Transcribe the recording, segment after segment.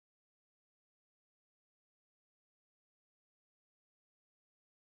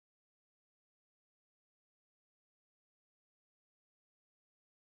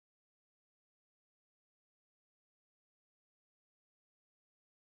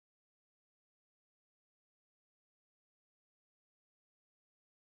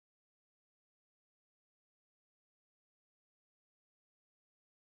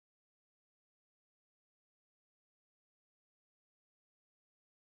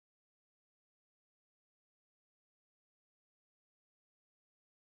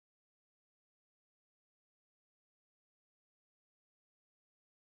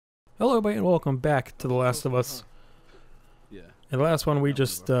Hello everybody and welcome back to The Last of Us. Yeah. In the last one we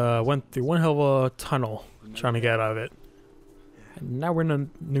just went through one hell of a tunnel trying to get out of it. And now we're in a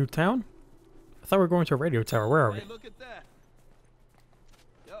new town? I thought we were going to a radio tower. Where are we? Hey, look at that.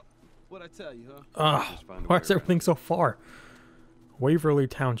 Yep. What'd I tell you, huh? Why is everything so far? Waverly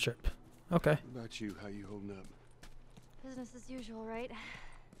Township. Okay. What about you? How you holding up? Business as usual, right?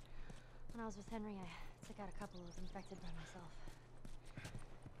 When I was with Henry, I took out a couple of infected by myself.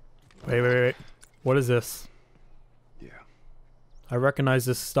 Wait. What is this? Yeah. I recognize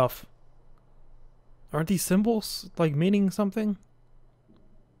this stuff. Aren't these symbols, like, meaning something?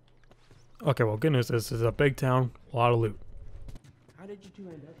 Okay, well, good news is this is a big town, a lot of loot. How did you two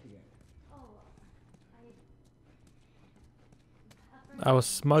end up together? I was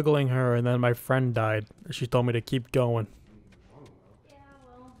smuggling her and then my friend died. She told me to keep going. Yeah,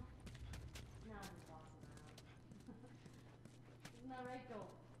 well, now I'm bossing around. Isn't that right, Joel?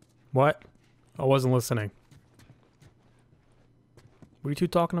 What? I wasn't listening. What are you two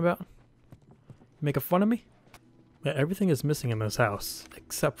talking about? Making fun of me? Yeah, everything is missing in this house,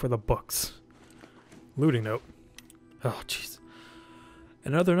 except for the books. Looting note. Oh, jeez.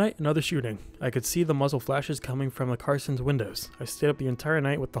 Another night, another shooting. I could see the muzzle flashes coming from the Carson's windows. I stayed up the entire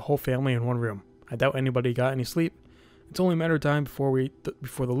night with the whole family in one room. I doubt anybody got any sleep. It's only a matter of time before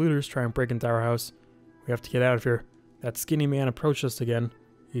the looters try and break into our house. We have to get out of here. That skinny man approached us again.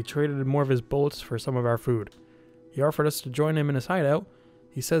 He traded more of his bullets for some of our food. He offered us to join him in his hideout.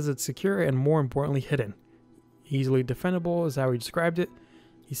 He says it's secure and more importantly hidden. Easily defendable is how he described it.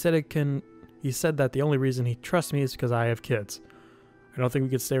 He said that the only reason he trusts me is because I have kids. I don't think we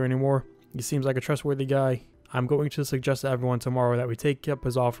could stay here anymore. He seems like a trustworthy guy. I'm going to suggest to everyone tomorrow that we take up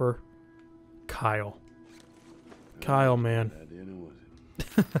his offer. Kyle. Kyle, man.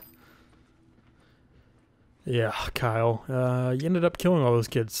 Yeah, Kyle. You ended up killing all those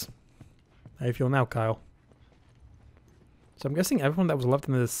kids. How you feel now, Kyle? So I'm guessing everyone that was left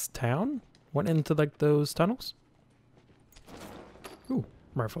in this town went into, like, those tunnels? Ooh,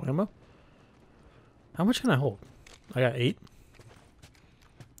 rifle ammo. How much can I hold? I got 8.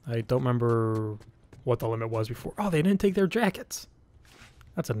 I don't remember what the limit was before. Oh, they didn't take their jackets.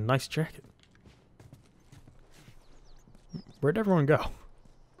 That's a nice jacket. Where'd everyone go?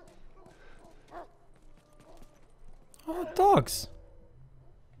 Oh, dogs.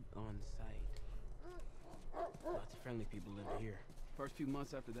 On site. Lots of friendly people live here. First few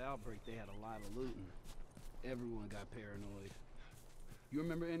months after the outbreak, they had a lot of looting. Everyone got paranoid. You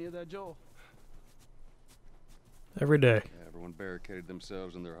remember any of that, Joel? Every day. Yeah, everyone barricaded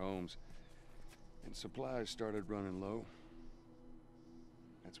themselves in their homes, and supplies started running low.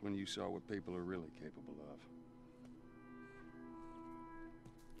 That's when you saw what people are really capable of.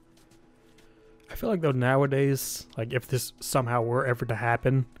 I feel like though nowadays, like if this somehow were ever to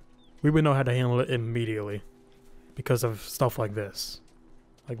happen, we would know how to handle it immediately because of stuff like this.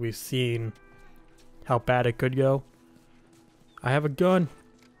 Like we've seen how bad it could go. I have a gun.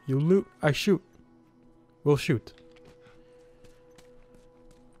 You loot, I shoot. We'll shoot.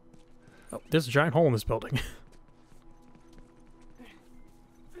 Oh, there's a giant hole in this building.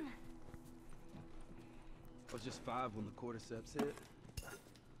 I was just 5 when the cordyceps hit.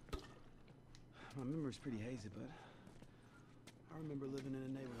 My memory's pretty hazy, but I remember living in a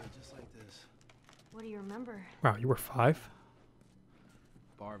neighborhood just like this. What do you remember? Wow, you were 5?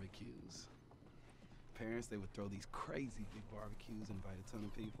 Barbecues. Parents, they would throw these crazy big barbecues, invite a ton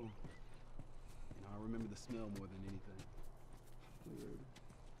of people. You know, I remember the smell more than anything. Weird.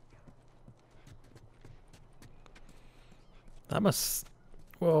 That must...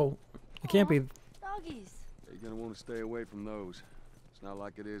 Well, it can't be... Doggies. You're gonna want to stay away from those. It's not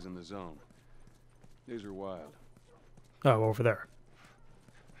like it is in the zone. These are wild. Oh, over there.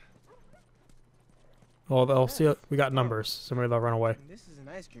 Well, they'll see it. We got numbers, so maybe they'll run away. This is an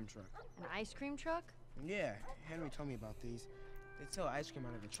ice cream truck. An ice cream truck? Yeah, Henry told me about these. They sell ice cream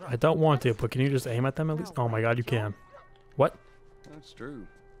out of the truck. I don't want to, but can you just aim at them at least? Oh my god, you can. What? That's true.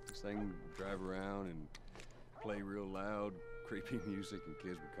 This thing would drive around and play real loud, creepy music, and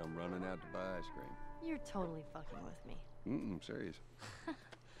kids would come running out to buy ice cream. You're totally fucking with me. Serious.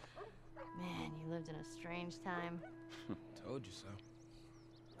 Man, you lived in a strange time. Told you so.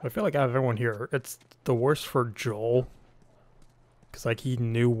 I feel like out of everyone here, it's the worst for Joel. Because, like, he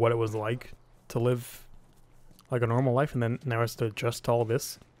knew what it was like to live, like, a normal life, and then now has to adjust to all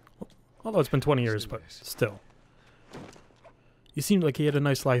this. Although it's been 20 years, but still. He seemed like he had a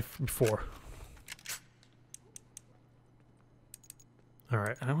nice life before.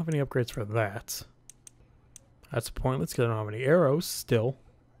 Alright, I don't have any upgrades for that. That's pointless because I don't have any arrows still.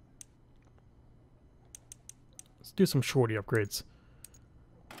 Let's do some shorty upgrades.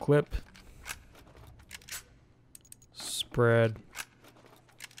 Clip. Spread.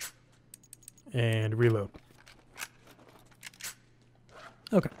 And reload.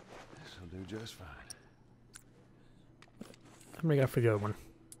 Okay. This'll do just fine. How many got for the other one?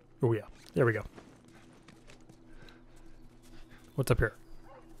 Oh yeah. There we go. What's up here?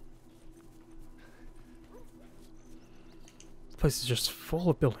 This place is just full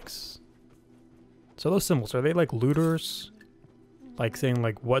of buildings. So those symbols, are they like looters? Like saying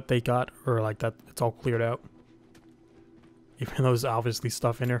like what they got, or like that it's all cleared out? Even though there's obviously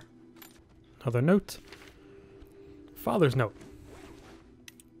stuff in here. Another note. Father's note.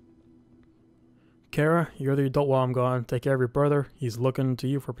 Kara, you're the adult while I'm gone. Take care of your brother. He's looking to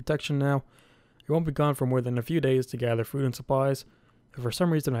you for protection now. He won't be gone for more than a few days to gather food and supplies. If for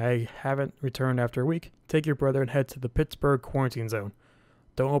some reason I haven't returned after a week, take your brother and head to the Pittsburgh quarantine zone.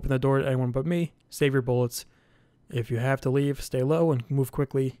 Don't open the door to anyone but me. Save your bullets. If you have to leave, stay low and move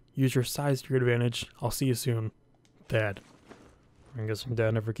quickly. Use your size to your advantage. I'll see you soon. Dad. I'm guessing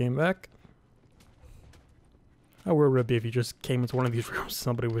Dad never came back. How weird would it be if you just came into one of these rooms,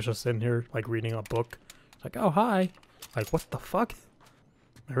 somebody was just sitting here, like, reading a book. It's like, oh, hi. Like, what the fuck?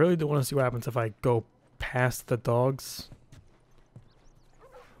 I really do want to see what happens if I go past the dogs.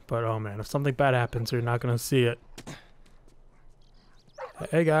 But, oh, man, if something bad happens, you're not going to see it.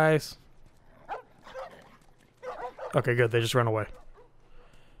 Hey, guys. Okay, good. They just ran away.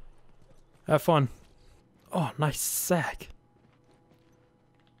 Have fun. Oh, nice sack.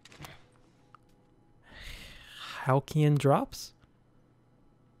 Halcyon drops?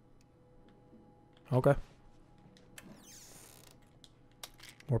 Okay.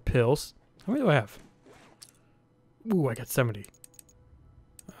 More pills. How many do I have? Ooh, I got 70.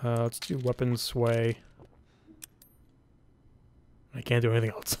 Let's do weapon sway. I can't do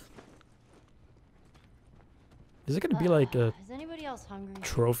anything else. Is it gonna be like a Is anybody else hungry?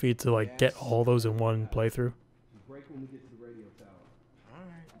 trophy to like get all those in one playthrough? Break when we get to the radio tower.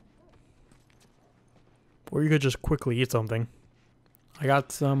 Or you could just quickly eat something. I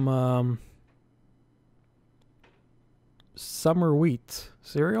got some summer wheat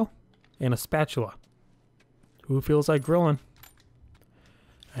cereal and a spatula. Who feels like grilling?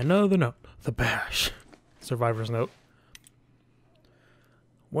 Another note. The bash. Survivor's note.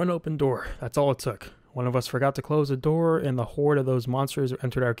 One open door. That's all it took. One of us forgot to close the door and the horde of those monsters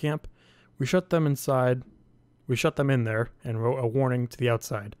entered our camp. We shut them inside. We shut them in there and wrote a warning to the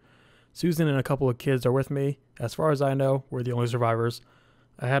outside. Susan and a couple of kids are with me. As far as I know, we're the only survivors.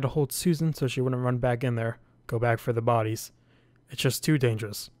 I had to hold Susan so she wouldn't run back in there, go back for the bodies. It's just too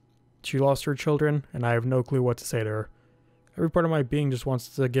dangerous. She lost her children, and I have no clue what to say to her. Every part of my being just wants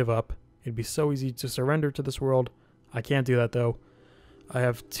to give up. It'd be so easy to surrender to this world. I can't do that, though. I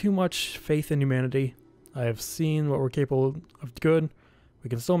have too much faith in humanity. I have seen what we're capable of good. We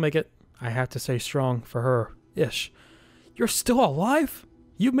can still make it. I have to stay strong for her. Ish. You're still alive?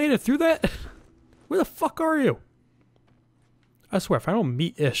 You made it through that? Where the fuck are you? I swear, if I don't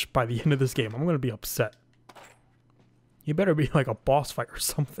meet Ish by the end of this game, I'm going to be upset. You better be like a boss fight or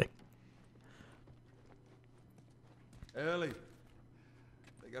something. Ellie,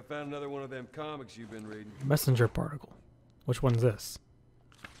 I think I found another one of them comics you've been reading. Messenger particle. Which one's this?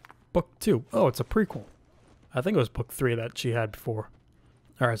 Book 2. Oh, it's a prequel. I think it was book 3 that she had before.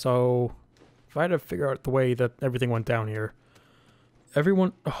 Alright, so if I had to figure out the way that everything went down here.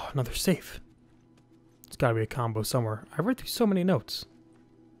 Everyone... Oh, another safe. It's gotta be a combo somewhere. I read through so many notes.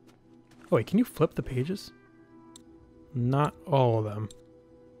 Oh, wait, can you flip the pages? Not all of them.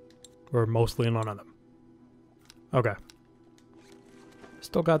 Or mostly none of them. Okay.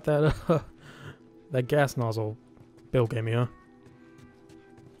 Still got that, that gas nozzle Bill gave me, huh?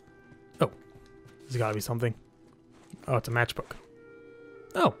 Oh. There's gotta be something. Oh, it's a matchbook.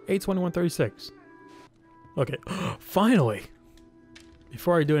 Oh, 8/21/36. Okay, finally!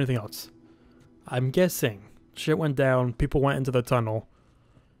 Before I do anything else, I'm guessing shit went down, people went into the tunnel,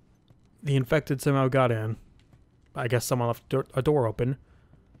 the infected somehow got in, I guess someone left a door open,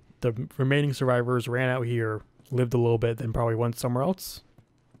 the remaining survivors ran out here, lived a little bit, then probably went somewhere else?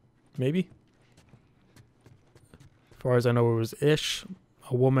 Maybe? As far as I know, it was Ish,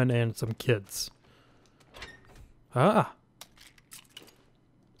 a woman, and some kids. Ah!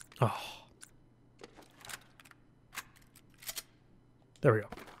 Oh. There we go.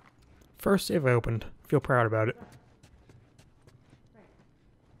 First save I opened. Feel proud about it.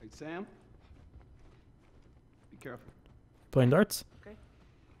 Hey, Sam. Be careful. Playing darts? Okay.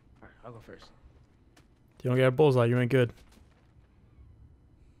 Alright, I'll go first. You don't get a bullseye, you ain't good.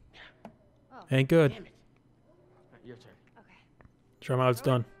 Oh, Ain't good. Damn it. Alright, your turn. okay. Show 'em how it's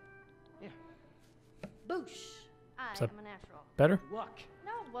done. Boosh. I that- am a natural. Better? Luck.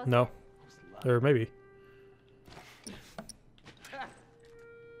 No, Was No. Or maybe.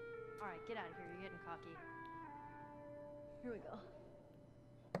 Alright, get out of here. You're getting cocky. Here we go.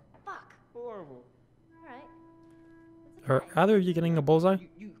 Fuck. Horrible. Alright. Are either of you getting a bullseye?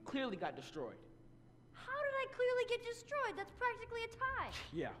 You clearly got destroyed. How did I clearly get destroyed? That's practically a tie.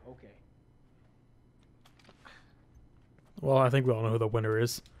 Yeah, okay. Well, I think we all know who the winner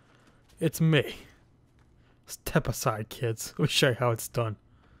is. It's me. Step aside, kids. Let me show you how it's done.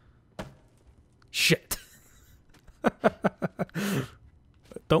 Shit.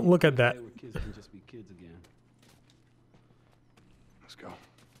 Don't look at that. Where kids can just be kids again. Let's go.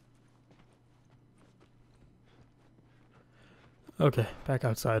 Okay, back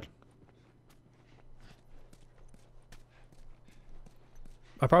outside.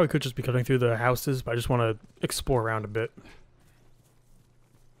 I probably could just be cutting through the houses, but I just want to explore around a bit.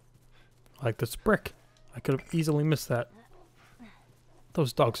 Like this brick. I could have easily missed that.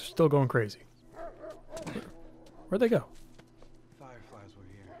 Those dogs are still going crazy. Where'd they go? Fireflies were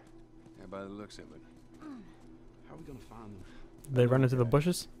here. Yeah, by the looks of it. How are we gonna find them? Did they run into the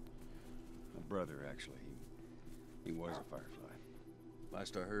bushes? My brother, actually. He was a firefly.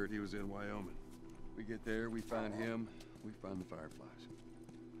 Last I heard, he was in Wyoming. We get there, we find him, we find the fireflies.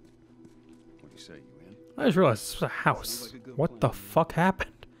 What do you say, you in? I just realized this was a house. Sounds like a good What the plan. fuck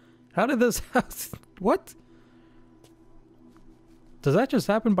happened? How did this house... What? Does that just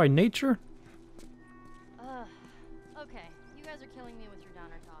happen by nature? Okay. You guys are killing me with your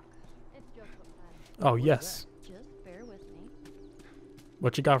downer talk. It's joke book time. Oh, yes. Just bear with me.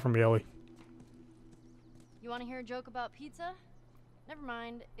 What you got from me, Ellie? You want to hear a joke about pizza? Never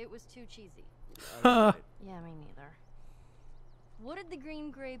mind. It was too cheesy. Ha! Yeah, me neither. What did the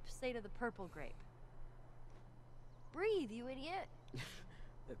green grape say to the purple grape? Breathe, you idiot.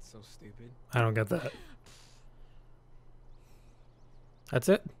 That's so stupid. I don't get that. That's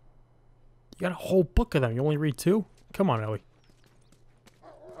it? You got a whole book of them. You only read 2? Come on, Ellie.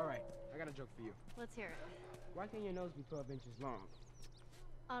 Alright, I got a joke for you. Let's hear it. Why can't your nose be 12 inches long?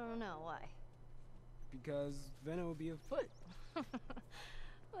 I don't know why. Because Venom would be a foot.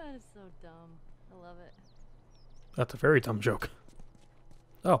 That is so dumb. I love it. That's a very dumb joke.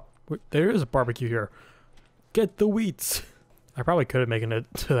 Oh, there is a barbecue here. Get the wheats. I probably could have making it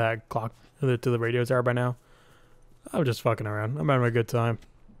to that clock, to the radio tower by now. I'm just fucking around. I'm having a good time.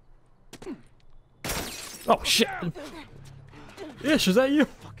 Oh, shit. Ish, is that you?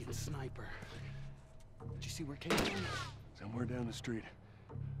 Fucking sniper. Did you see where it came from? Somewhere down the street.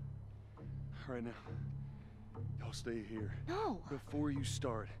 Right now, y'all stay here. No. Before you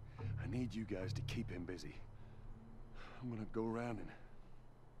start, I need you guys to keep him busy. I'm gonna go around and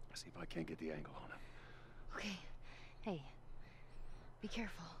see if I can't get the angle on him. Okay. Hey. Be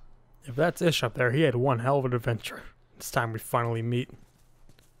careful. If that's Ish up there, he had one hell of an adventure. It's time we finally meet.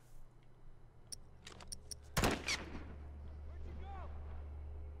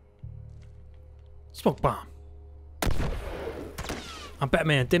 Smoke bomb. I'm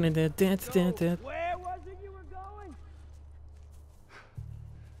Batman. Where was it you were going?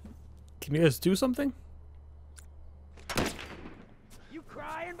 Can you guys do something? You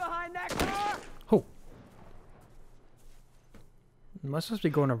crying behind that car? Oh. Am I supposed to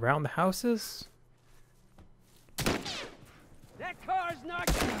be going around the houses? That car's not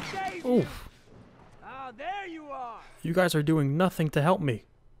gonna save you. Oof. Oh, there you are. You guys are doing nothing to help me.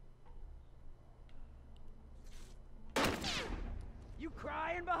 You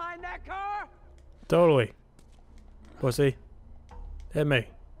crying behind that car? Totally. Pussy. Hit me.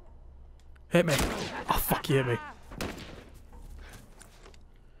 Hit me. Oh, fuck, you hit me.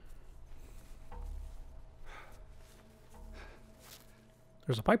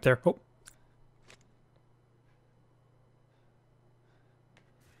 There's a pipe there. Oh.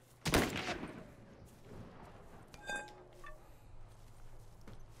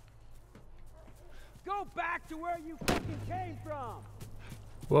 Go back to where you fucking came from.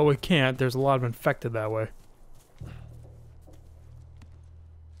 Well, we can't. There's a lot of infected that way.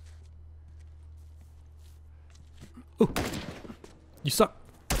 Ooh. You suck.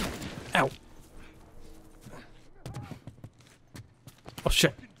 Ow. Oh,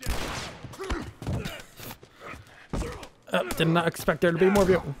 shit. Did not expect there to be more of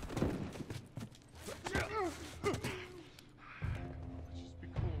you. Just be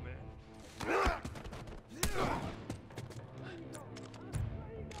cool, man.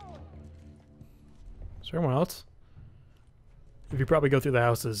 Is there anyone else? If you probably go through the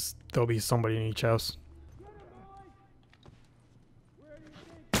houses, there'll be somebody in each house.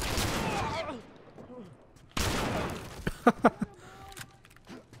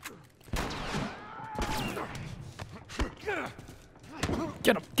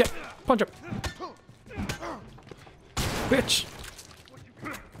 Get him! Punch him. Bitch.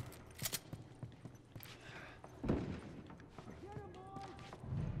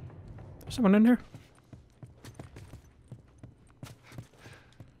 There's someone in here.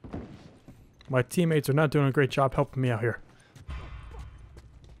 My teammates are not doing a great job helping me out here.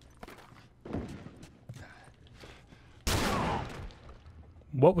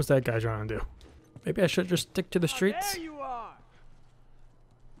 What was that guy trying to do? Maybe I should just stick to the streets? There you are.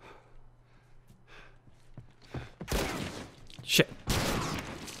 Shit.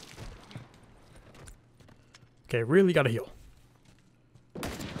 Okay, really gotta heal.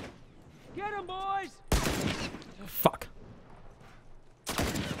 Get him, boys. Fuck.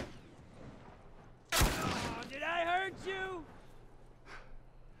 Oh, did I hurt you?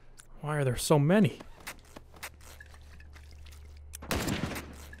 Why are there so many?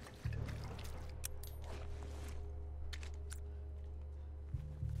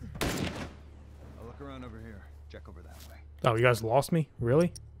 I'll look around over here. Check over that way. Oh, you guys lost me?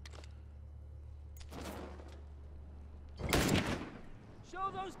 Really?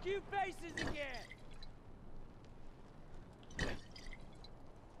 Show those cute faces again.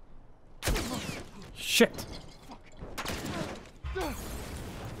 Shit.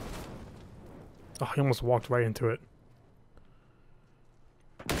 Oh, he almost walked right into it.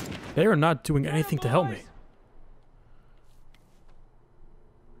 They are not doing anything to help me.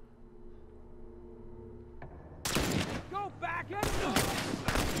 Go back and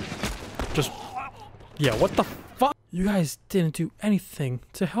Just... Yeah, what the fuck? You guys didn't do anything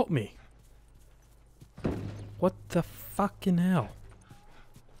to help me. What the fucking hell?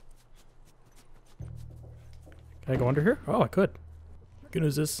 Can I go under here? Oh, I could. Good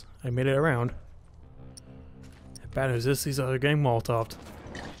news is, I made it around. Bad news is, these other gang Molotoved.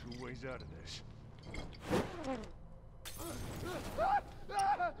 Two ways out of this.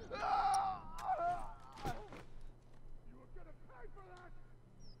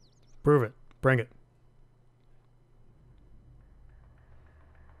 Prove it. Bring it.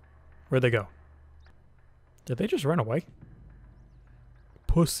 Where'd they go? Did they just run away?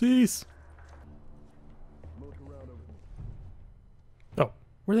 Pussies! Oh,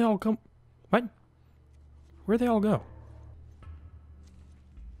 where'd they all come? What? Where'd they all go?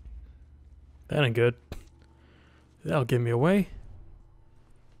 That ain't good. That'll give me away.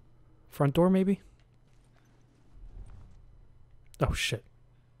 Front door, maybe? Oh, shit.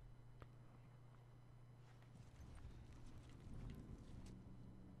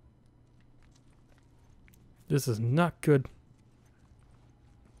 This is not good.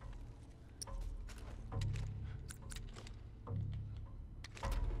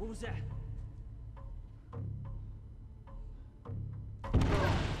 what was that?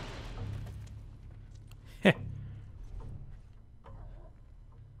 Heh.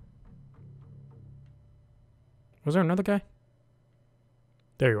 Was there another guy?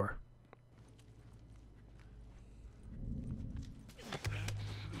 There you are.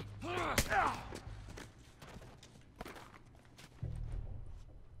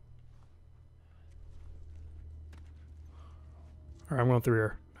 Alright, I'm going through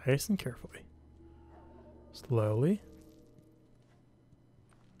here. Nice and carefully. Slowly.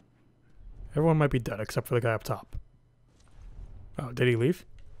 Everyone might be dead except for the guy up top. Oh, did he leave?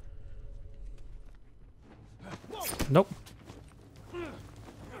 Nope.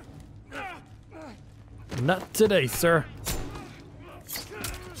 Not today, sir.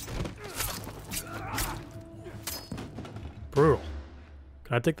 Brutal.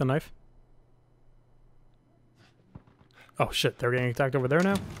 Can I take the knife? Oh shit, they're getting attacked over there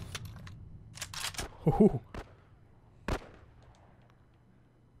now? Ooh.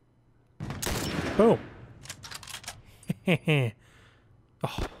 Boom.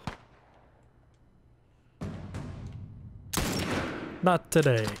 Oh. Not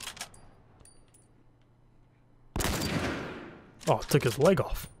today. Oh, took his leg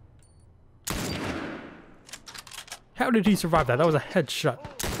off. How did he survive that? That was a headshot.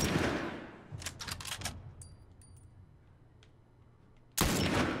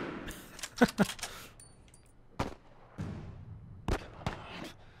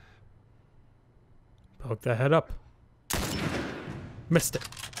 Poke that head up. Missed it.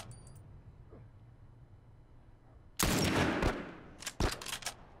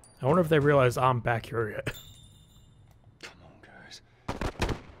 I wonder if they realize I'm back here yet. Come on, guys.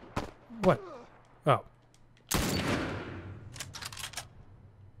 What? Oh.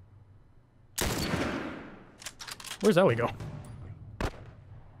 Where's Ellie go?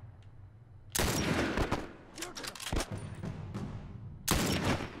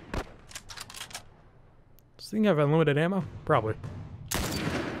 Does this thing have unlimited ammo? Probably.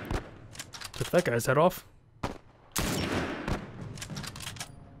 that guy's head off.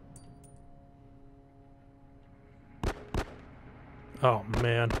 Oh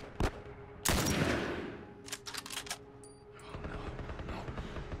man.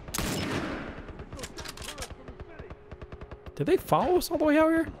 Did they follow us all the way out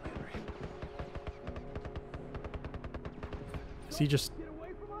here? Is he just...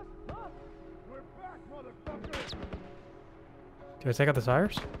 Can I take out the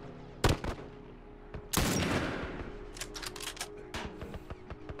tires?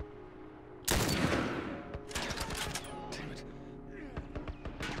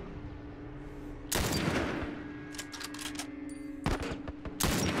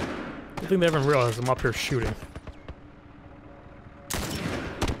 I think they haven't realized I'm up here shooting.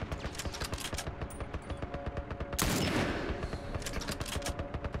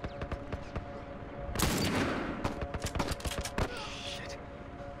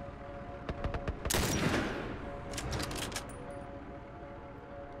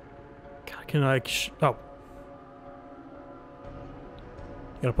 God, can I... oh.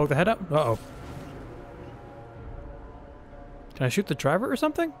 You gonna poke the head out? Uh-oh. Can I shoot the driver or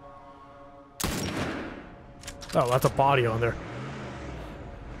something? Oh, that's a body on there.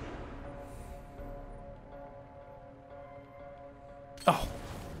 Oh.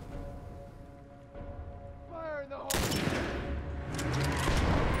 Fire in the hole!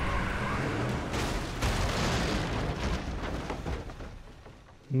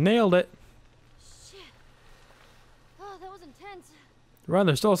 Nailed it. Shit. Oh, that was intense. Run,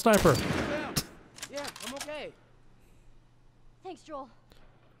 there's still a sniper. Yeah, I'm okay. Thanks, Joel.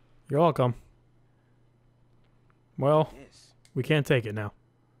 You're welcome. Well, Yes. we can't take it now.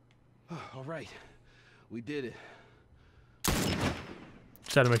 All right, we did it.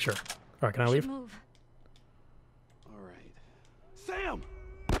 Just had to make sure. All right, can I leave? Move. All right. Sam!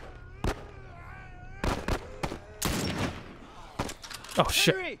 Oh,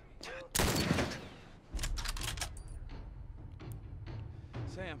 shit. Henry!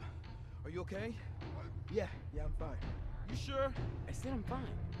 Sam, are you okay? Yeah, I'm fine. You sure? I said I'm fine.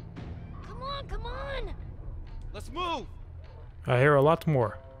 Come on, come on! Let's move! I hear a lot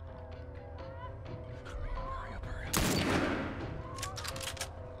more. Hurry up, hurry up.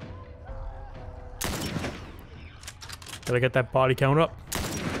 Gotta get that body count up.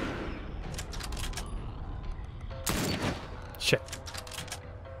 Shit.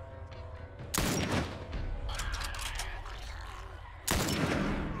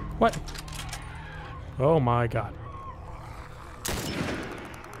 What? Oh my god.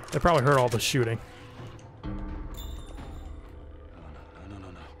 They probably heard all the shooting. No.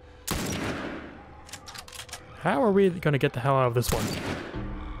 How are we gonna get the hell out of this one?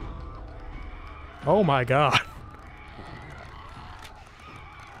 Oh my god.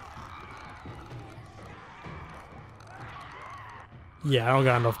 Yeah, I don't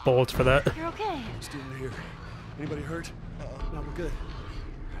got enough bullets for that. You're okay. Still in here. Anybody hurt? No, we're good.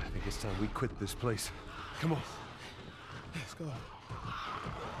 I think it's time we quit this place. Come on. Let's go.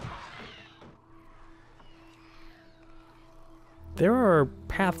 There are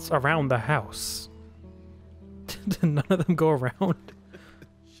paths around the house. Did none of them go around?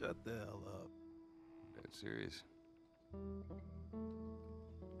 Shut the hell up. That's serious.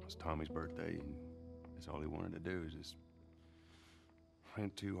 It's Tommy's birthday, and that's all he wanted to do is just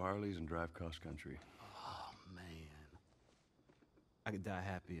rent 2 Harleys and drive cross country. Oh, man. I could die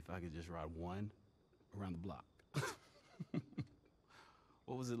happy if I could just ride one around the block.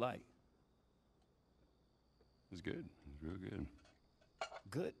 What was it like? It was good. It was real good.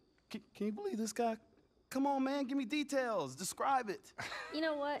 Good? Can you believe this guy? Come on, man, give me details. Describe it. You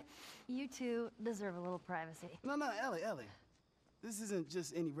know what? You two deserve a little privacy. No, Ellie. This isn't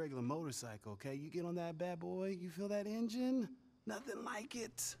just any regular motorcycle, okay? You get on that bad boy, you feel that engine? Nothing like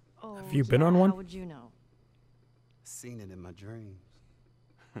it. Oh, Have you been on one? How would you know? Seen it in my dreams.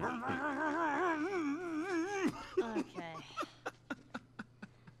 Okay.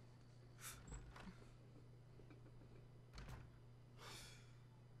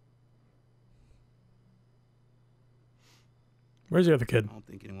 Where's the other kid? I don't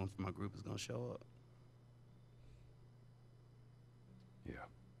think anyone from my group is gonna show up. Yeah.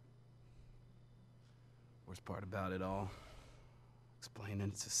 Worst part about it all, explaining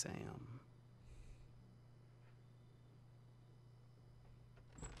it to Sam.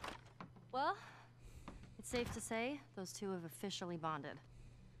 Well, it's safe to say those two have officially bonded.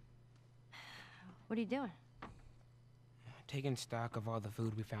 What are you doing? Taking stock of all the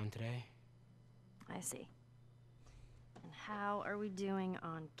food we found today. I see. And how are we doing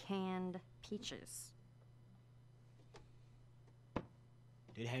on canned peaches?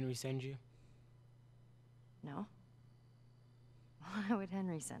 Did Henry send you? No? Why would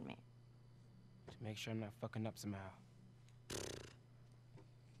Henry send me? To make sure I'm not fucking up somehow.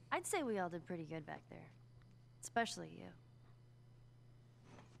 I'd say we all did pretty good back there. Especially you.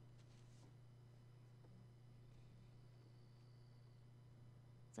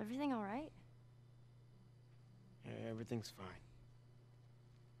 Is everything all right? Yeah, everything's fine.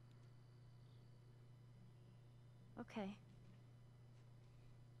 Okay.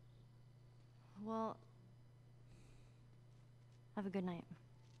 Well, have a good night.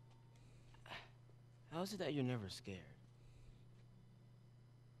 How is it that you're never scared?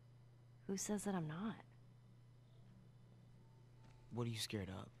 Who says that I'm not? What are you scared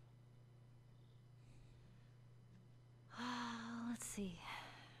of? Let's see.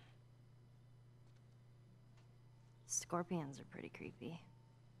 Scorpions are pretty creepy.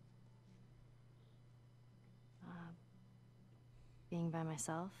 Being by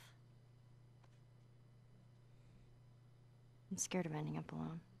myself. I'm scared of ending up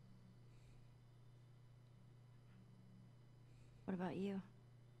alone. What about you?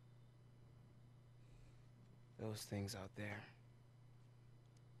 Those things out there.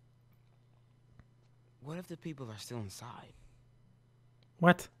 What if the people are still inside?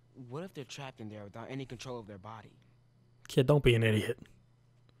 What? What if they're trapped in there without any control of their body? Kid, don't be an idiot.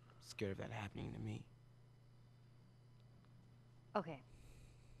 Scared of that happening to me. Okay.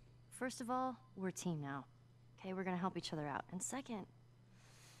 First of all, we're a team now. Okay, we're gonna help each other out. And second,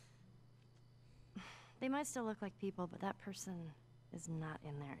 they might still look like people, but that person is not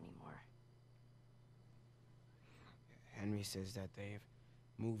in there anymore. Henry says that they've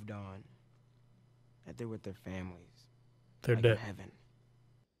moved on. That they're with their families. They're like dead. in heaven.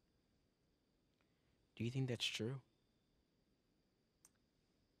 Do you think that's true?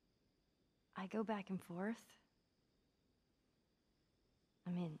 I go back and forth.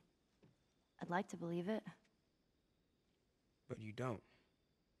 I mean, I'd like to believe it. But you don't.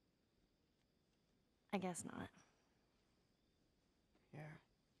 I guess not. Yeah.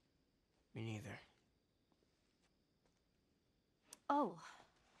 Me neither. Oh.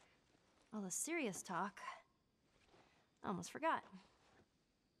 All the serious talk. I almost forgot.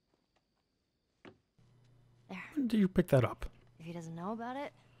 There. When did you pick that up? If he doesn't know about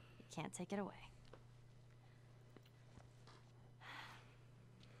it, he can't take it away.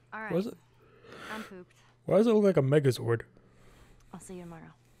 All right. Was it? I'm pooped. Why does it look like a Megazord? I'll see you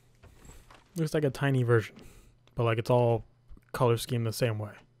tomorrow. Looks like a tiny version, but like it's all color scheme the same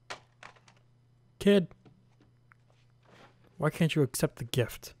way. Kid, why can't you accept the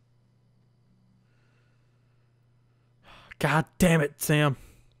gift? God damn it, Sam.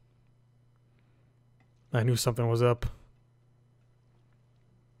 I knew something was up.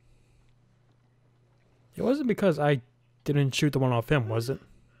 It wasn't because I didn't shoot the one off him, was it?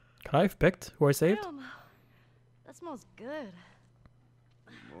 Could I have picked who I saved? Damn, that smells good.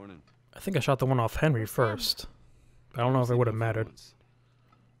 Good morning. I think I shot the one off Henry first. I don't know if it would have mattered.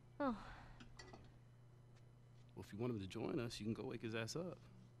 Oh. Well, if you want him to join us, you can go wake his ass up.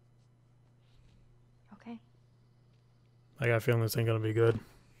 Okay. I got a feeling this ain't gonna be good.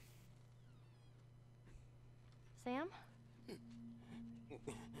 Sam?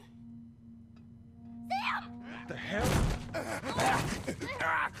 The hell?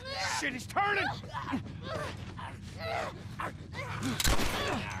 Shit, he's turning!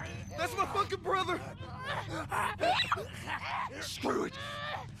 That's my fucking brother! Screw it!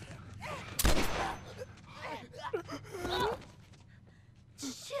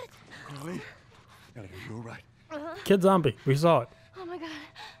 Shit! Ellie? Ellie, are you alright? Kid zombie, we saw it. Oh my god.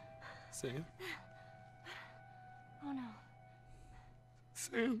 Sam? Oh no.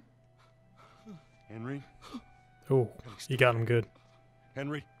 Sam? Henry? Oh, you got him good.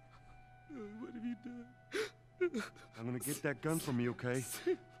 Henry? What have you done? I'm gonna get that gun from you, okay?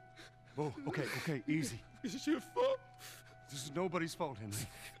 Oh, okay, easy. It's your fault. This is nobody's fault, Henry.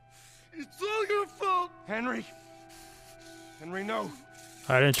 It's all your fault. Henry! Henry, no!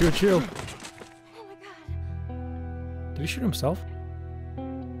 I didn't shoot you. Oh my god. Did he shoot himself?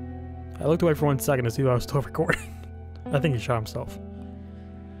 I looked away for 1 second to see if I was still recording. I think he shot himself.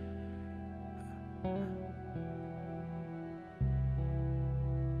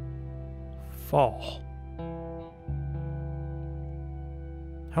 Fall.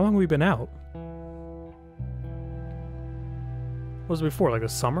 How long have we been out? What was it before? Like the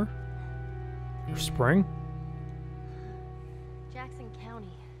summer? Or spring? Jackson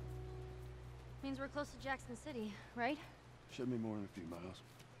County. Means we're close to Jackson City, right? Should be more than a few miles.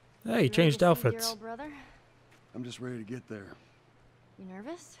 Hey, You ready changed to see dear outfits. old brother? I'm just ready to get there. You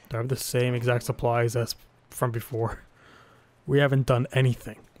nervous? Do I have the same exact supplies as from before? We haven't done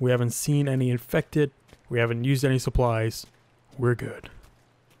anything. We haven't seen any infected. We haven't used any supplies. We're good.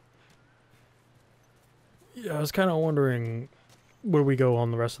 Yeah, I was kind of wondering where we go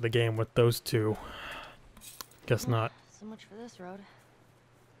on the rest of the game with those two. Guess not. So much for this road.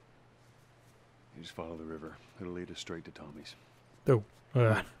 You just follow the river. It'll lead us straight to Tommy's. Oh,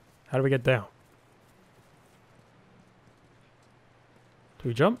 how do we get down? Do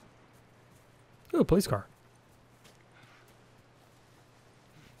we jump? Ooh, a police car.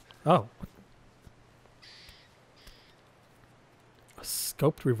 Oh. A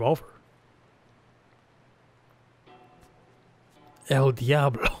scoped revolver. El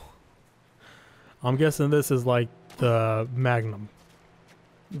Diablo. I'm guessing this is like the Magnum.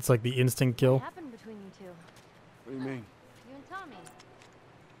 It's like the instant kill. What happened between you two? What do you mean? You and Tommy.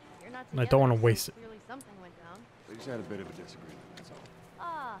 You're not And I together, don't want to so waste it. Clearly something went down. We just had a bit of a disagreement, that's all.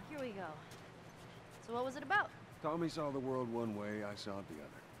 Ah, here we go. So what was it about? Tommy saw the world one way, I saw it the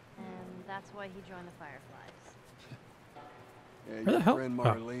other. And that's why he joined the Fireflies. Yeah, Where the your hell- friend oh.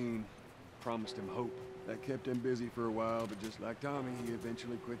 Marlene promised him hope. That kept him busy for a while, but just like Tommy, he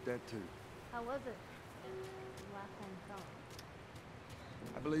eventually quit that too. How was it? The last time you saw him?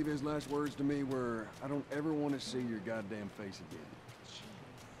 I believe his last words to me were, I don't ever want to see your goddamn face again. Jeez.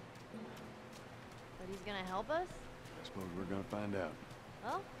 But he's gonna help us? I suppose we're gonna find out.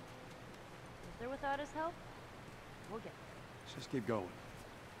 Well, with or without his help, we'll get there. Let's just keep going.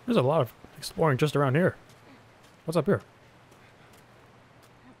 There's a lot of exploring just around here. What's up here?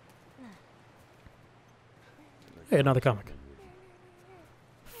 Hey, another comic.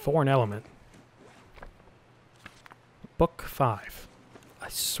 Foreign Element. Book 5. I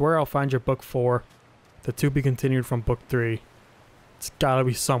swear I'll find your book 4. The to be continued from book 3. It's gotta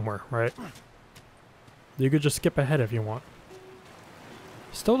be somewhere, right? You could just skip ahead if you want.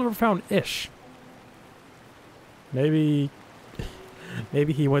 Still never found Ish. Maybe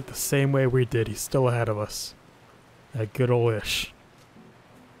he went the same way we did. He's still ahead of us. That good old Ish.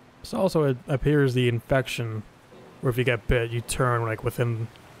 So also it appears the infection, where if you get bit, you turn like within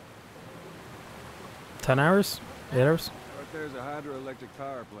 10 hours? 8 hours? Right there's a hydroelectric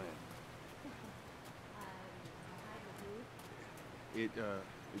power plant. It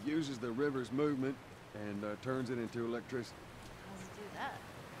uses the river's movement and turns it into electricity. How does it do that?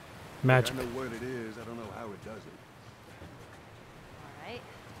 Magic. I know what it is, I don't know how it does it. Alright.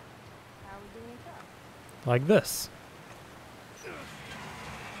 How are we doing it up? Like this.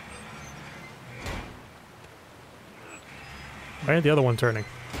 Why ain't the other one turning?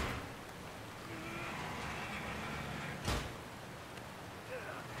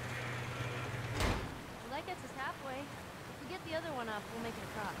 Well, that gets us halfway. If we get the other one up, we'll make it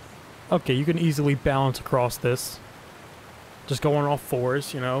across. Okay, you can easily balance across this. Just go on all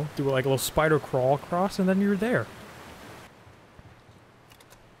fours, you know, do like a little spider crawl across, and then you're there.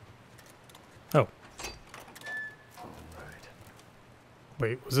 Oh. Alright.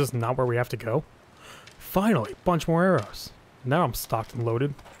 Wait, was this not where we have to go? Finally, bunch more arrows. Now I'm stocked and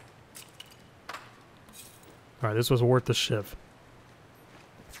loaded. Alright, this was worth the shiv.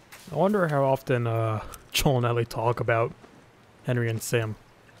 I wonder how often Joel and Ellie talk about Henry and Sam.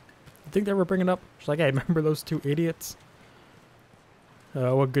 You think they ever bring it up? She's like, hey, remember those two idiots?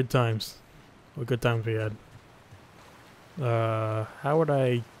 What good times. What good times we had. How would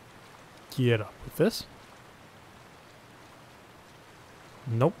I get up? With this?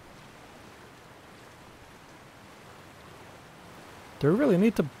 Nope. Do we really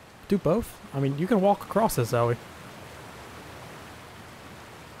need to do both? I mean, you can walk across this, Ellie.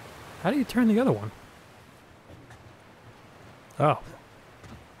 How do you turn the other one? Oh.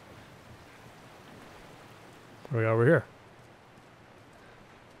 What do we got over here?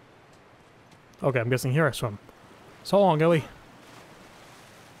 Okay, I'm guessing here I swim. So long, Ellie.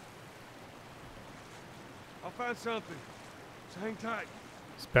 I'll find something. So hang tight.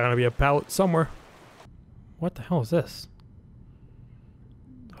 There's bound to be a pallet somewhere. What the hell is this?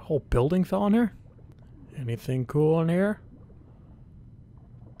 The whole building fell in here? Anything cool in here?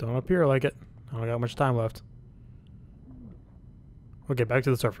 Don't appear like it. I don't got much time left. Okay, back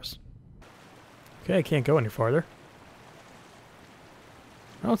to the surface. Okay, I can't go any farther.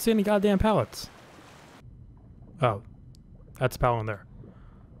 I don't see any goddamn pallets. Oh. That's a pallet in there.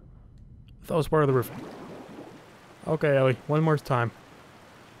 I thought it was part of the roofing. Okay, Ellie, one more time.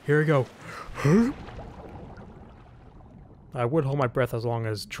 Here we go. I would hold my breath as long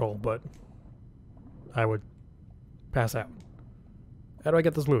as Troll, but I would pass out. How do I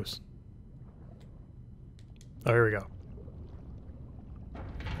get this loose? Oh, here we go.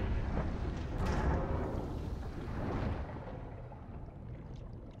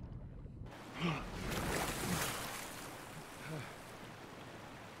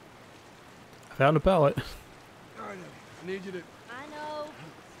 I Found a pallet. All right, I need you to... I know.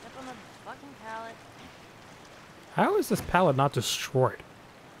 Step on the fucking pallet. How is this pallet not destroyed?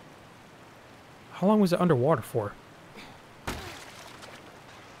 How long was it underwater for?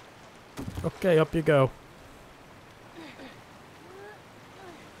 Okay, up you go.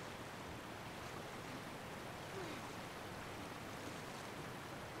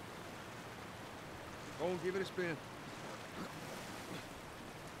 Go on, give it a spin.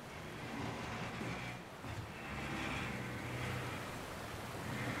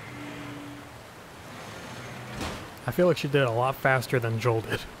 I feel like she did it a lot faster than Joel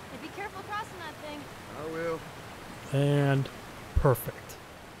did. Hey, be careful crossing that thing. I will. And perfect.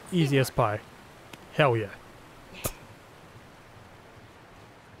 Easy as pie. Hell yeah.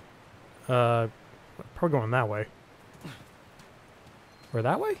 Probably going that way. Or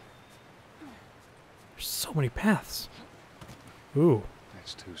that way? There's so many paths. Ooh.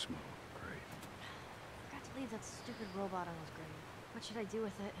 That's too small. Great. Forgot to leave that stupid robot on his grave. What should I do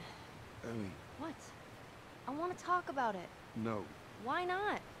with it? Ellie, What? I want to talk about it. no. Why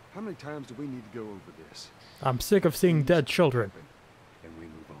not? How many times do we need to go over this? I'm sick of seeing dead children. And we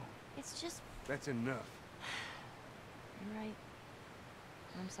move on. It's just... That's enough. You're right.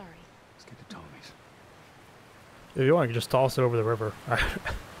 I'm sorry. Let's get to Tommy's. If you want, I can just toss it over the river.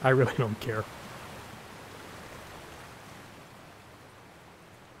 I really don't care.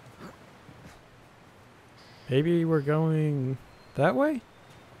 Maybe we're going that way?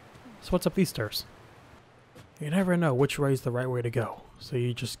 So what's up these stairs? You never know which way is the right way to go. So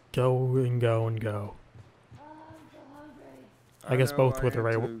you just go and go and go. Oh, I'm so hungry. I guess know, both I were the am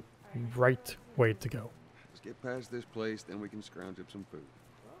right, too. right way to go. Let's get past this place, then we can scrounge up some food.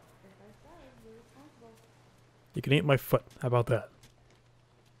 Well, if I say, you're responsible. You can eat my foot. How about that?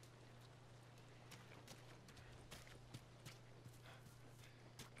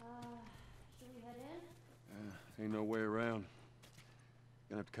 Should we head in? Ain't no way around.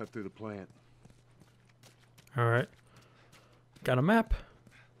 Gonna have to cut through the plant. Alright. Got a map.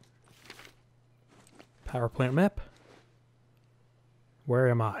 Power plant map. Where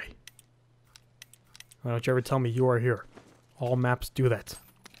am I? Why don't you ever tell me you are here? All maps do that.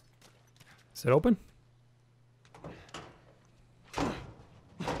 Is it open?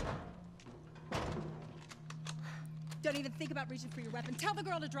 Don't even think about reaching for your weapon. Tell the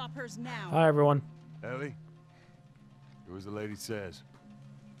girl to drop hers now. Hi, everyone. Ellie? Do as the lady says.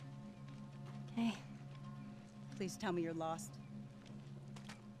 Hey. Please tell me you're lost.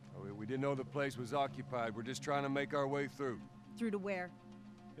 Oh, we didn't know the place was occupied. We're just trying to make our way through. Through to where?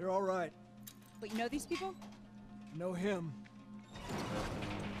 They're all right. But you know these people? Know him.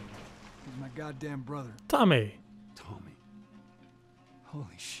 He's my goddamn brother. Tommy. Tommy. Holy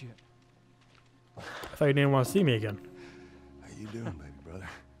shit. I thought you didn't want to see me again. How you doing, baby brother?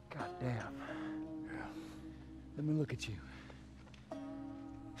 Goddamn. Yeah. Let me look at you.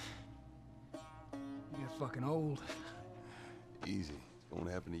 You get fucking old. Easy. It's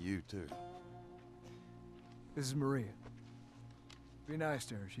gonna happen to you, too. This is Maria. Be nice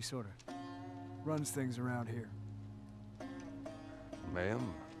to her. She sort of runs things around here.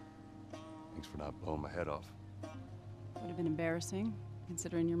 Ma'am, thanks for not blowing my head off. Would have been embarrassing,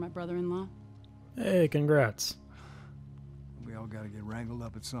 considering you're my brother-in-law. Hey, congrats. We all gotta get wrangled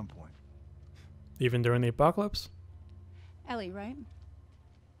up at some point. Even during the apocalypse? Ellie, right?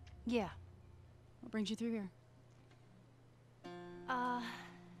 Yeah. What brings you through here?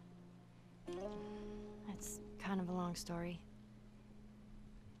 It's kind of a long story.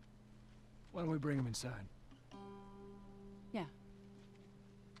 Why don't we bring him inside? Yeah.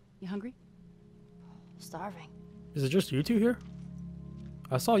 You hungry? Starving. Is it just you two here?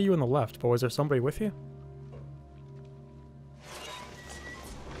 I saw you on the left, but was there somebody with you?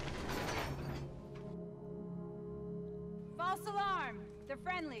 False alarm! They're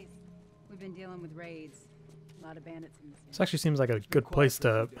friendlies. We've been dealing with raids. A lot of bandits in this This actually seems like a good place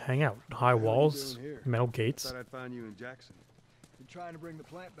to hang out. High walls, metal gates. Thought I'd find you in Jackson. Been trying to bring the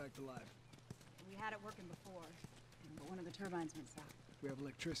plant back to life. We had it working before, but one of the turbines went south. We have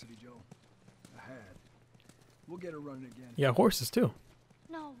electricity, Joe. I had. We'll get her running again. Yeah, horses too.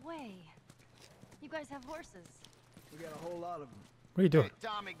 No way. You guys have horses. We got a whole lot of them. What are you doing? Hey,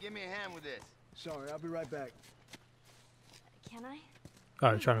 Tommy, give me a hand with this. Sorry, I'll be right back. Can I? Oh,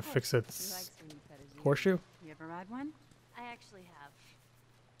 you're trying to fix He its likes when you pet his ear. horseshoe? You ever ride one? I actually have.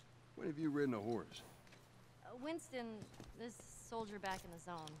 When have you ridden a horse? Winston, this soldier back in the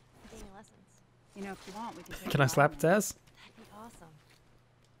zone, gave me lessons. You know, if you want, we can take Can I you slap out its ass? That'd be awesome.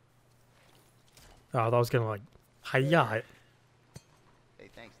 Oh, I thought I was gonna like, hiya. Hey,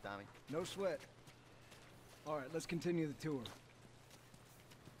 thanks, Tommy. No sweat. All right, let's continue the tour.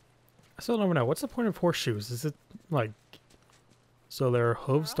 I still never know. What's the point of horseshoes? Is it like so their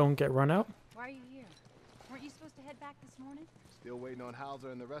hooves don't get run out? Why are you here? Weren't you supposed to head back this morning? Still waiting on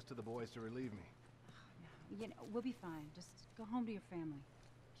Hauser and the rest of the boys to relieve me. You know, we'll be fine. Just go home to your family.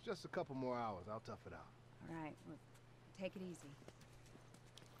 It's just a couple more hours. I'll tough it out. All right. Well, take it easy.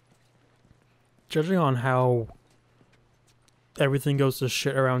 Judging on how everything goes to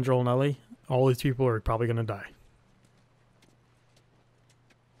shit around Joel and Ellie, all these people are probably gonna die.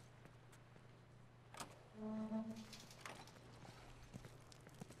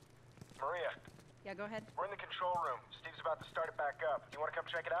 Maria, Yeah, go ahead. we're in the control room. Steve's about to start it back up. You want to come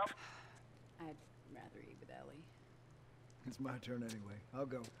check it out? I'd rather eat with Ellie. It's my turn anyway. I'll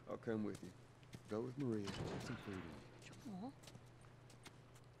go. I'll come with you. Go with Maria. Get some food in. Joel?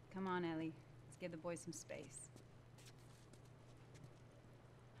 Come on, Ellie. Let's give the boys some space.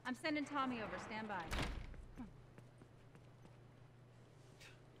 I'm sending Tommy over. Stand by.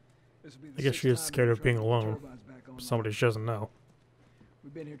 This will be I the guess she is sixth time scared we've of being tried to get alone. turbines back online. Somebody she doesn't know.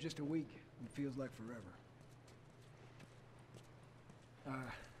 We've been here just a week. It feels like forever.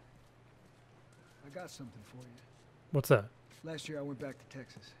 I got something for you. What's that? Last year I went back to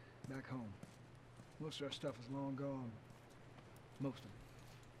Texas, back home. Most of our stuff is long gone. Most of it.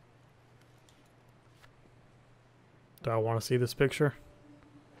 Do I want to see this picture?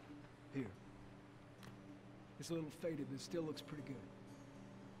 Here. It's a little faded, but it still looks pretty good.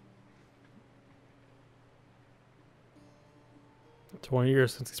 It's 20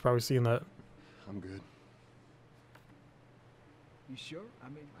 years since he's probably seen that. I'm good. You sure? I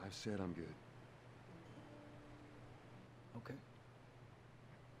mean, I've said I'm good. okay.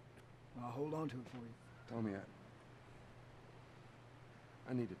 I'll hold on to it for you. Tommy,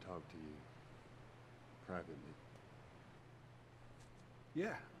 I need to talk to you privately.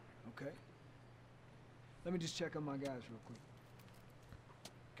 Yeah, okay. Let me just check on my guys real quick.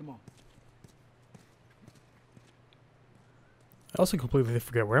 Come on. I also completely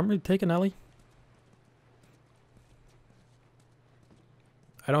forget where am I taking Ellie?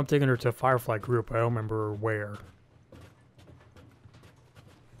 I know I'm taking her to a Firefly group. I don't remember where.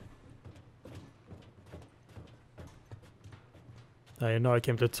 I know I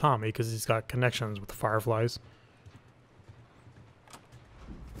came to Tommy because he's got connections with the Fireflies.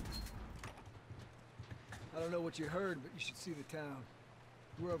 I don't know what you heard, but you should see the town.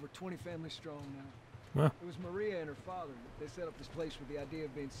 We're over 20 families strong now. Huh. It was Maria and her father. They set up this place with the idea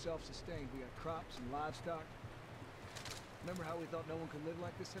of being self-sustained. We got crops and livestock. Remember how we thought no one could live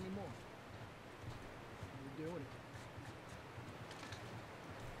like this anymore? We're doing it.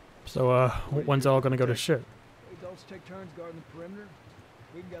 So, when's it all gonna go to shit? Adults take turns guarding the perimeter.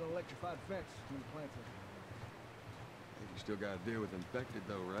 We even got an electrified fence between the plants. Hey, you still got to deal with infected,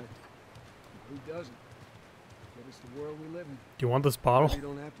 though, right? Who doesn't? But it's the world we live in. Do you want this bottle? You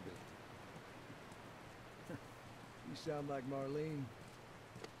don't have to go. You sound like Marlene.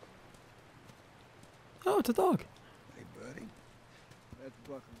 Oh, it's a dog. Hey, buddy. That's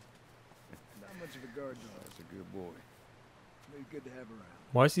Buckley. Not much of a guard dog. That's a good boy. But he's good to have around.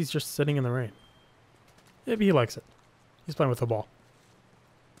 Why is he just sitting in the rain? Maybe he likes it. He's playing with the ball.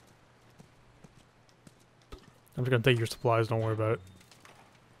 I'm just gonna take your supplies, don't worry about it.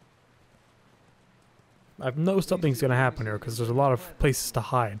 I've noticed something's gonna happen here because there's a lot of places to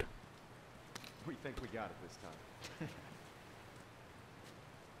hide. We think we got it this time.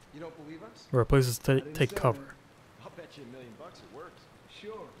 You don't believe us? Or places to I didn't take say cover. that. I'll bet you $1 million it works.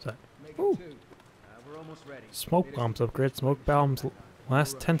 Sure. What's that? Make Ooh. it two. We're almost ready. Smoke bombs upgrade. Smoke bombs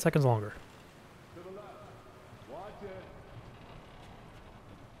last 10 seconds longer. To the left. Watch it.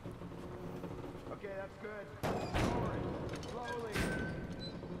 Okay, that's good.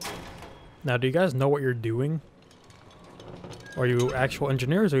 Slowly. Now, do you guys know what you're doing? Are you actual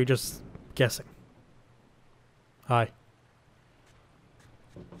engineers or are you just guessing? Hi.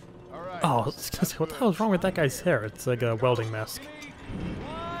 All right. Oh, I was gonna say, what the hell is wrong with that guy's hair? It's like a welding mask.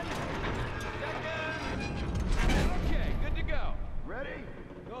 Okay, good to go. Ready?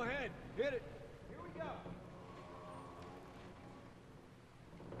 Go ahead. Hit it. Here we go.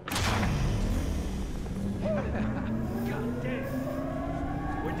 God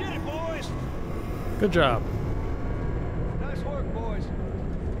damn. We did it, boys. Good job. Nice work, boys.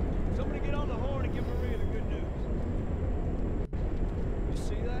 Somebody get on the horn and give Maria the good news. You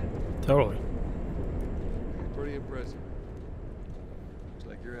see that? Totally. Pretty impressive. Looks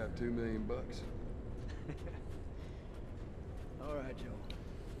like you're out $2 million. All right, Joe.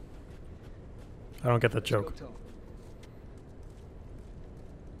 I don't get that Let's go joke. talk.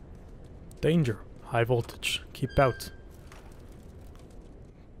 Danger. High voltage. Keep out.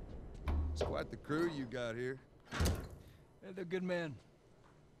 It's quite the crew you got here. Hey, they're good men.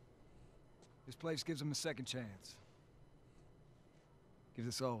 This place gives them a second chance. Gives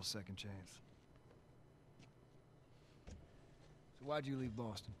us all a second chance. So why'd you leave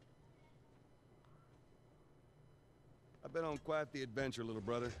Boston? I've been on quite the adventure, little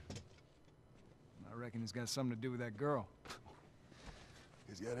brother. I reckon it's got something to do with that girl.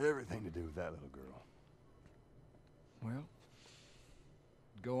 It's got everything to do with that little girl. Well,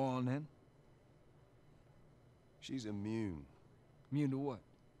 go on then. She's immune. Immune to what?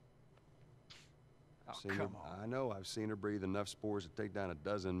 Oh, Seen her, come on. I know, I've seen her breathe enough spores to take down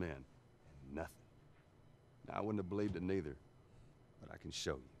 12 men. And nothing. Now, I wouldn't have believed it neither. But I can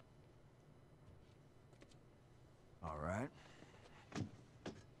show you. All right.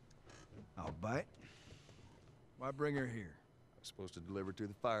 I'll bite. Why bring her here? I was supposed to deliver to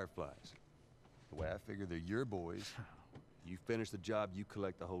the Fireflies. The way I figure they're your boys. You finish the job, you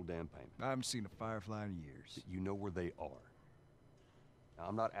collect the whole damn payment. I haven't seen a Firefly in years. You know where they are. Now,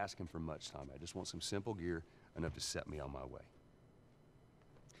 I'm not asking for much, Tommy. I just want some simple gear, enough to set me on my way.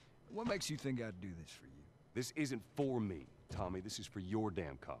 What makes you think I'd do this for you? This isn't for me, Tommy. This is for your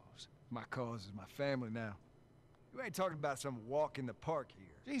damn cause. My cause is my family now. You ain't talking about some walk in the park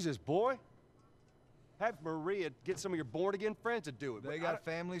here. Jesus, boy. Have Maria get some of your born-again friends to do it. They got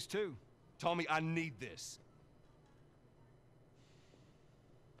families, too. Tommy, I need this.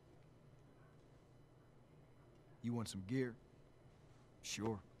 You want some gear?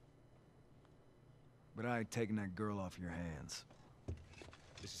 Sure. But I ain't taking that girl off your hands.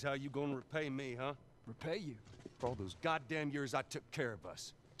 This is how you gonna repay me, huh? Repay you? For all those goddamn years I took care of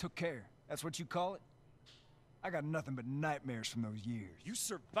us. Took care? That's what you call it? I got nothing but nightmares from those years. You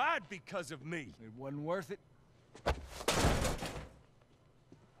survived because of me. It wasn't worth it. I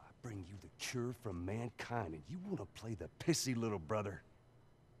bring you the cure from mankind, and you wanna play the pissy little brother.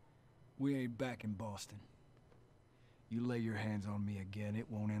 We ain't back in Boston. You lay your hands on me again, it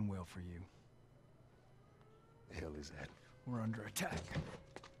won't end well for you. The hell is that? We're under attack.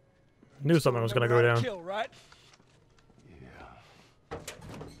 Knew something was gonna go down. Kill, right? Yeah.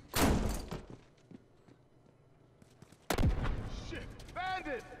 Shit!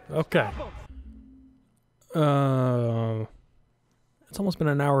 Bandit! Okay. It's almost been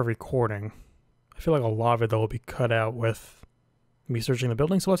an hour of recording. I feel like a lot of it though will be cut out with me searching the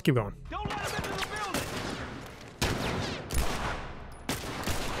building, so let's keep going. Don't let him into the building!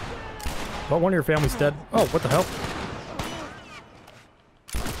 But one of your family's dead. Oh, what the hell?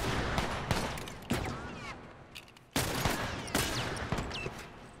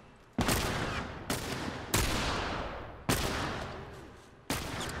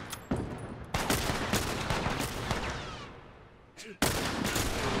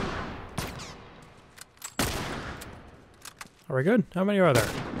 Are we good? How many are there?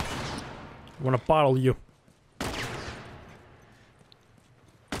 I want to bottle you.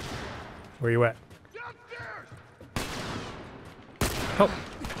 Where you at? Oh,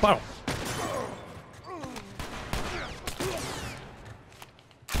 bottle.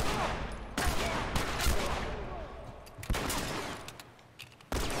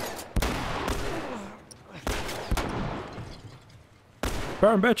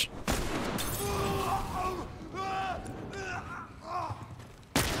 Burn, bitch.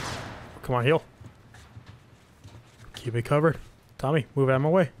 Come on, heal. Keep it covered. Tommy, move out of my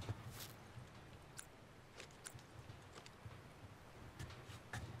way.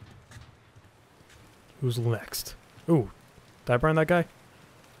 Who's next? Ooh, did I burn that guy?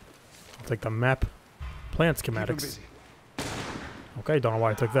 I'll take the map. Plant schematics. Okay, don't know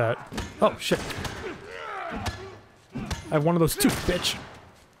why I took that. Oh, shit. I have one of those too, bitch.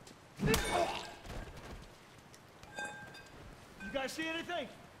 You guys see anything?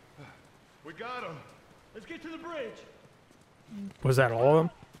 We got him. Let's get to the bridge. Was that all of them?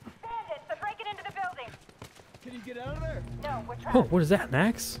 Bandits, they're breaking into the building. Can you get out of there? No, we're Oh, what is that, an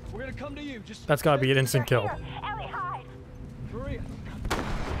axe? We're gonna come to you. Just That's gotta be an instant kill. Here, Ellie, hide. Maria.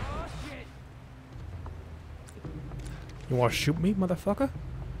 Oh shit. You wanna shoot me, motherfucker?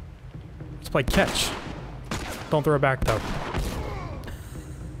 Let's play catch. Don't throw it back, though.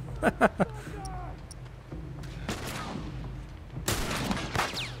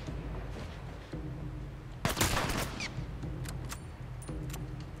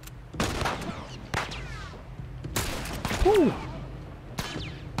 Woo!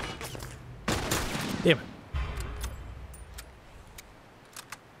 Damn it.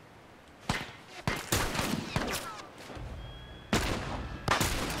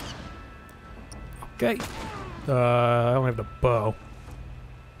 Okay. I don't have the bow.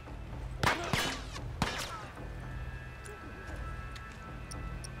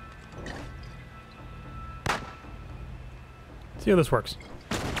 See how this works.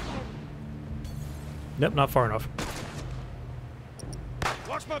 Yep, not far enough.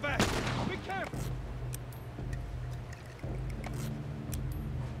 Watch my back. Be careful.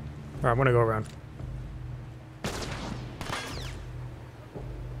 Alright, I'm gonna go around.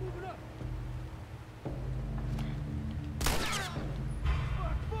 Move it up.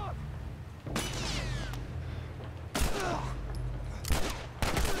 Fuck, fuck.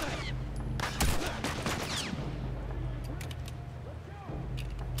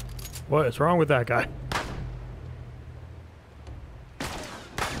 What is wrong with that guy?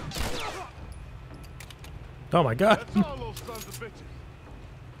 Oh my god. That's all those sons of bitches.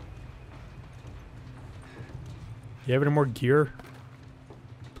 You have any more gear?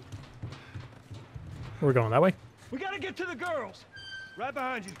 Where we going, that way? We gotta get to the girls. Right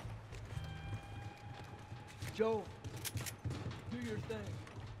behind you. Joe, do your thing.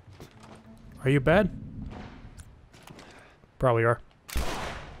 Are you bad? Probably are.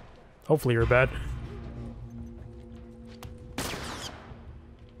 Hopefully you're bad.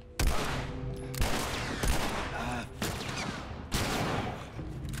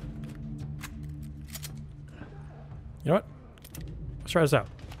 You know what? Let's try this out.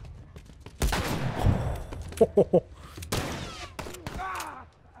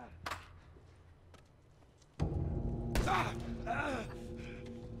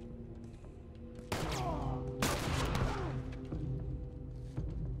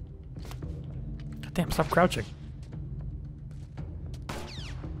 God damn, stop crouching.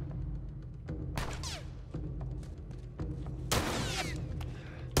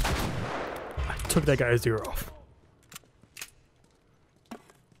 I took that guy's ear off.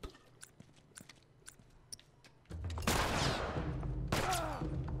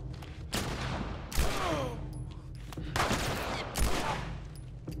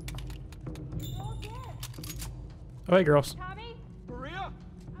 Oh, hey, girls. Tommy? Maria?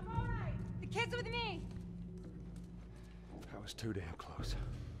 I'm alright. The kid's with me. That was too damn close.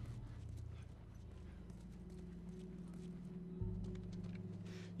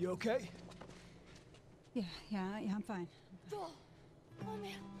 You okay? Yeah, I'm fine. Oh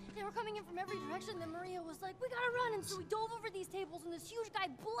man, they were coming in from every direction. Then Maria was like, "We gotta run!" And so we dove over these tables, and this huge guy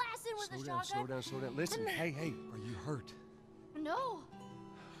blasted with a shotgun. Slow down. Listen, hey, are you hurt? No.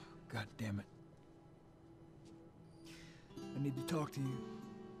 God damn it. I need to talk to you.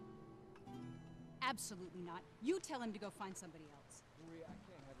 Absolutely not. You tell him to go find somebody else. Maria, I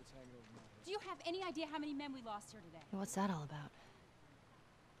can't have this hanging over my head. Do you have any idea how many men we lost here today? What's that all about?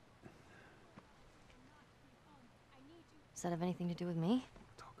 Does that have anything to do with me?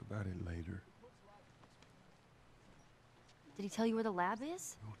 Talk about it later. Did he tell you where the lab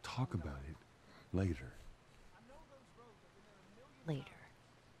is? We'll talk about it later. Later.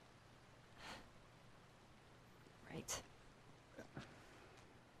 Right.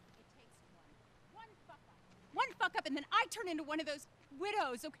 One fuck up and then I turn into one of those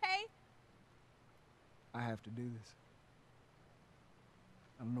widows, okay? I have to do this.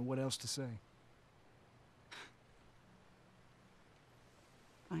 I don't know what else to say.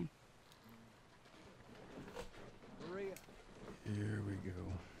 Fine. Maria. Here we go.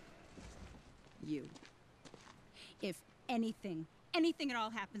 You. If anything at all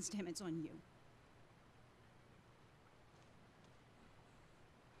happens to him, it's on you.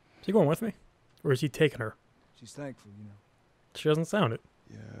 Is he going with me? Or is he taking her? She's thankful, you know. She doesn't sound it.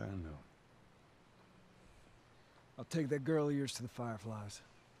 Yeah, I know. I'll take that girl of yours to the Fireflies.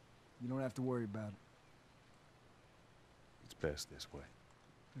 You don't have to worry about it. It's best this way.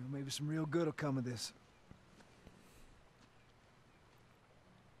 You know, maybe some real good will come of this.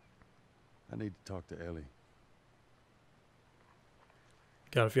 I need to talk to Ellie.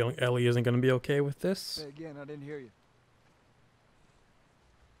 Got a feeling Ellie isn't going to be okay with this. Say again, I didn't hear you.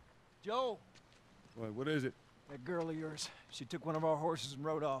 Joe! What is it? That girl of yours. She took one of our horses and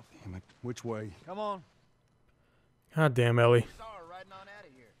rode off. Damn it. Which way? Come on. God damn, Ellie. Saw her riding on out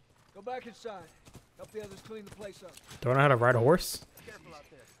of here. Go back inside. Help the others clean the place up. Don't know how to ride a horse? Careful out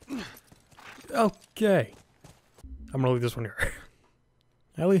there. Okay. I'm gonna leave this one here.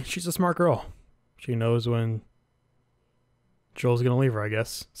 Ellie, she's a smart girl. She knows when Joel's gonna leave her, I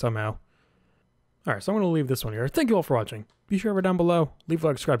guess, somehow. Alright, so I'm gonna leave this one here. Thank you all for watching. Be sure to down below, leave a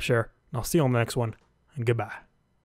like, subscribe, share, and I'll see you on the next one, and goodbye.